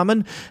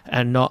Tutankhamun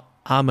and not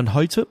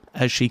Amenhotep,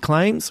 as she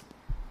claims.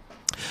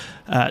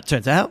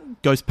 Turns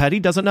out, Ghost Paddy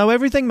doesn't know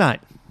everything,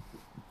 mate.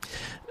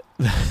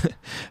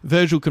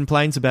 Virgil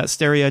complains about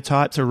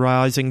stereotypes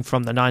arising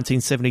from the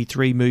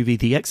 1973 movie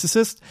The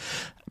Exorcist.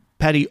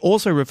 Paddy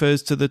also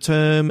refers to the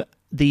term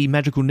the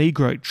magical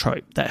Negro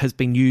trope that has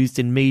been used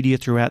in media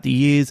throughout the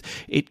years.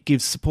 It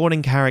gives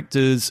supporting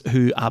characters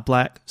who are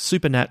black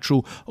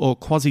supernatural or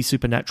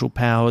quasi-supernatural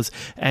powers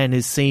and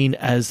is seen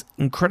as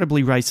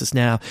incredibly racist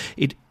now.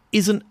 It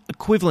isn't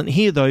equivalent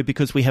here, though,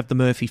 because we have the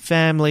Murphy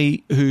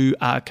family who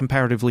are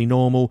comparatively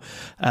normal.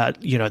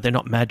 They're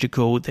not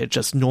magical, they're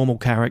just normal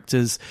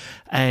characters.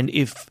 And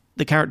if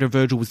the character of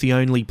Virgil was the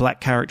only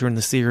black character in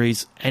the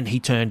series and he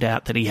turned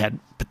out that he had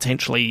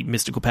potentially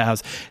mystical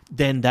powers,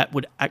 then that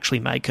would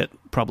actually make it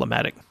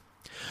problematic.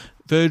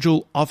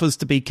 Virgil offers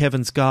to be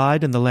Kevin's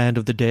guide in the land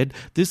of the dead.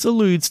 This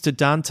alludes to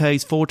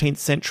Dante's 14th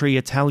century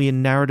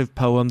Italian narrative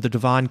poem, The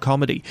Divine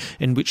Comedy,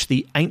 in which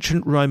the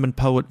ancient Roman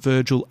poet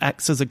Virgil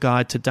acts as a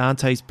guide to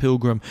Dante's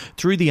pilgrim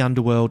through the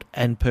underworld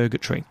and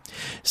purgatory.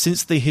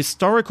 Since the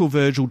historical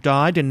Virgil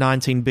died in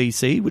 19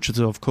 BC, which is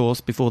of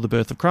course before the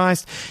birth of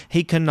Christ,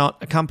 he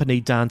cannot accompany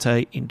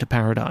Dante into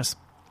paradise.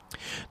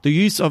 The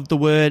use of the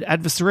word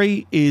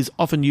adversary is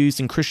often used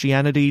in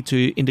Christianity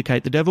to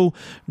indicate the devil.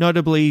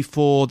 Notably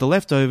for The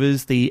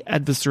Leftovers, the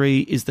adversary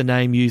is the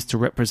name used to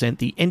represent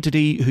the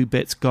entity who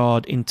bets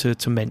God into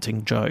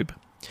tormenting Job.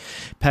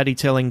 Paddy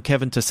telling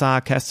Kevin to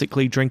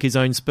sarcastically drink his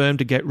own sperm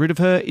to get rid of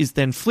her is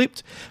then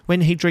flipped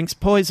when he drinks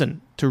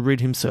poison to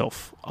rid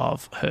himself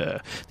of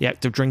her. The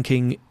act of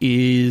drinking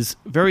is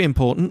very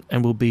important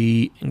and will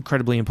be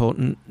incredibly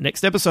important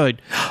next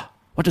episode.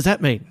 What does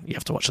that mean? You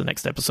have to watch the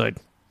next episode.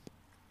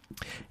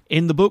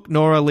 In the book,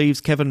 Nora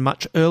leaves Kevin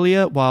much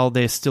earlier while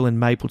they're still in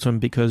Mapleton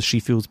because she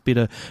feels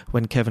bitter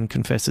when Kevin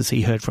confesses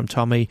he heard from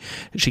Tommy.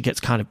 She gets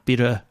kind of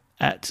bitter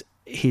at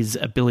his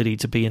ability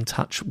to be in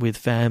touch with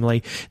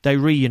family. They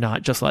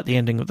reunite just like the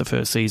ending of the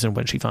first season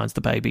when she finds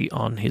the baby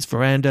on his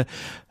veranda.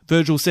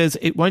 Virgil says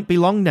it won't be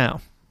long now,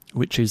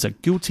 which is a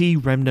guilty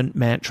remnant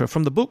mantra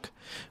from the book,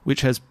 which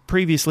has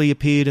previously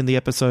appeared in the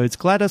episodes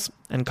Gladys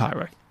and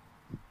Cairo.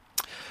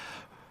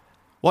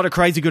 What a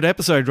crazy good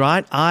episode,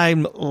 right?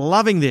 I'm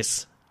loving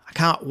this. I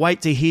can't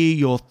wait to hear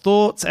your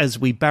thoughts as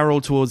we barrel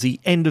towards the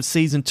end of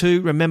Season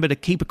 2. Remember to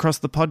keep across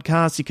the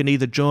podcast. You can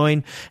either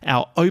join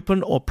our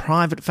open or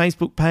private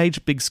Facebook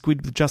page, Big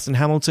Squid with Justin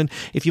Hamilton.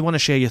 If you want to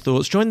share your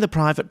thoughts, join the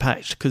private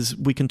page because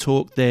we can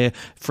talk there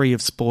free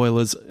of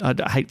spoilers.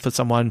 I'd hate for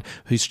someone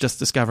who's just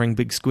discovering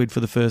Big Squid for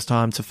the first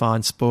time to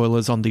find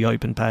spoilers on the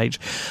open page.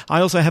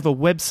 I also have a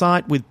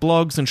website with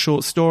blogs and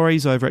short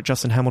stories over at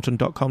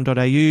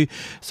justinhamilton.com.au.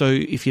 So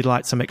if you'd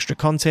like some extra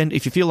content,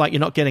 if you feel like you're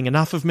not getting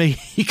enough of me,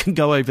 you can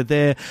go over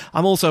there.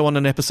 I'm also on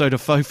an episode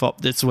of Fofop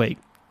this week.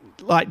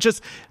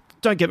 Just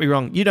don't get me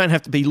wrong, you don't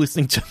have to be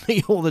listening to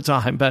me all the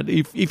time, but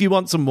if you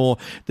want some more,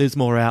 there's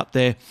more out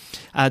there.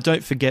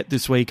 Don't forget,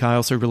 this week I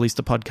also released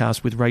a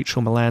podcast with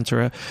Rachel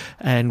Melantra,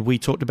 and we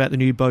talked about the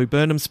new Bo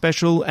Burnham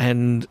special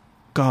and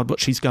God, what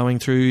she's going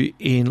through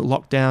in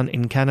lockdown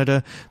in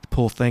Canada, the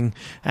poor thing.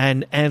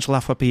 And Angela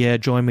Lafrepierre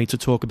joined me to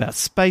talk about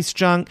space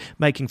junk,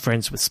 making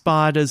friends with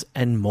spiders,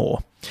 and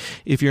more.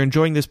 If you're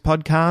enjoying this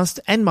podcast,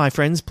 and my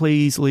friends,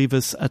 please leave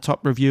us a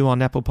top review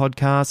on Apple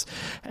Podcasts,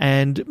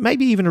 and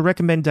maybe even a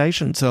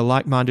recommendation to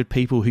like-minded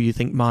people who you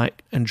think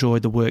might enjoy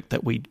the work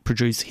that we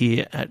produce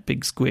here at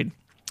Big Squid.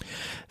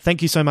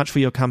 Thank you so much for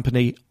your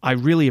company. I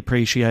really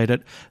appreciate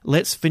it.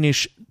 Let's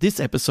finish this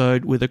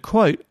episode with a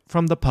quote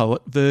from the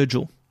poet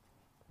Virgil.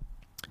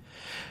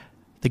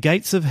 "The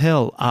gates of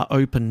hell are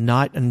open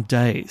night and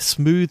day,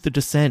 smooth the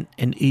descent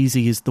and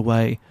easy is the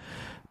way.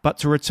 But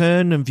to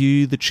return and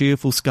view the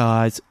cheerful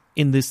skies,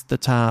 in this the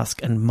task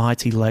and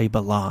mighty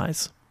labour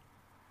lies."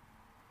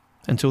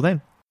 Until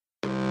then.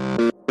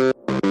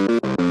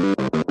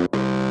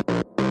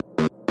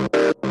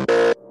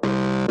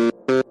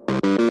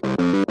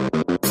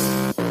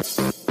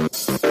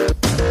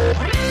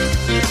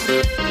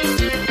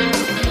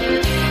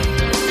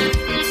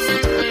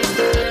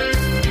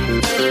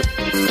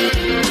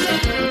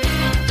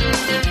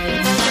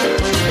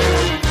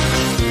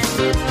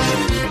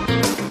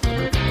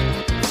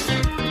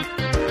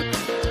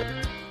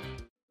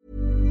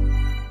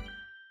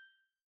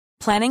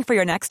 Planning for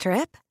your next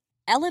trip?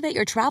 Elevate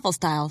your travel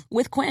style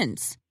with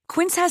Quince.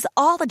 Quince has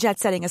all the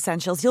jet-setting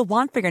essentials you'll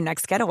want for your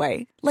next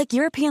getaway, like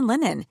European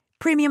linen,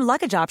 premium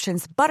luggage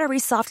options, buttery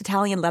soft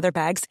Italian leather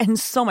bags, and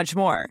so much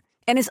more.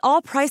 And is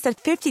all priced at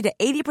 50 to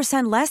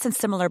 80% less than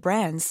similar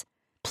brands.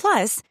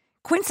 Plus,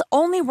 Quince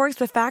only works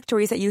with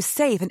factories that use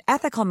safe and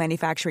ethical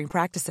manufacturing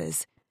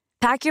practices.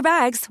 Pack your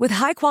bags with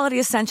high-quality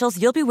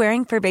essentials you'll be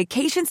wearing for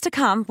vacations to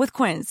come with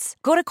Quince.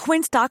 Go to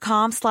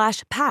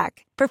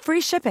quince.com/pack for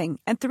free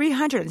shipping and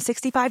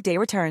 365-day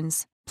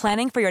returns.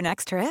 Planning for your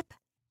next trip?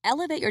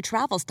 Elevate your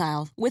travel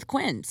style with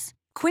Quince.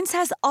 Quince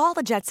has all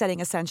the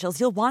jet-setting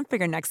essentials you'll want for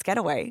your next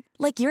getaway,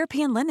 like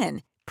European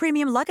linen,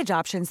 premium luggage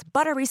options,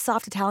 buttery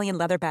soft Italian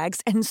leather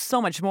bags, and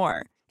so much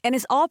more. And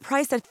is all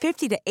priced at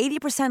 50 to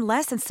 80%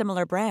 less than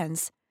similar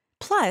brands.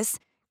 Plus,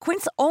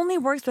 Quince only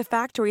works with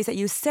factories that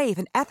use safe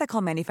and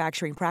ethical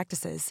manufacturing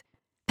practices.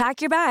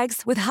 Pack your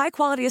bags with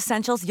high-quality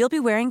essentials you'll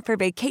be wearing for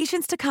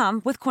vacations to come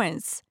with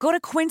Quince. Go to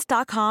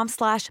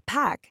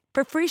quince.com/pack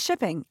for free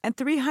shipping and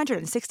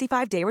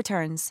 365-day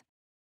returns.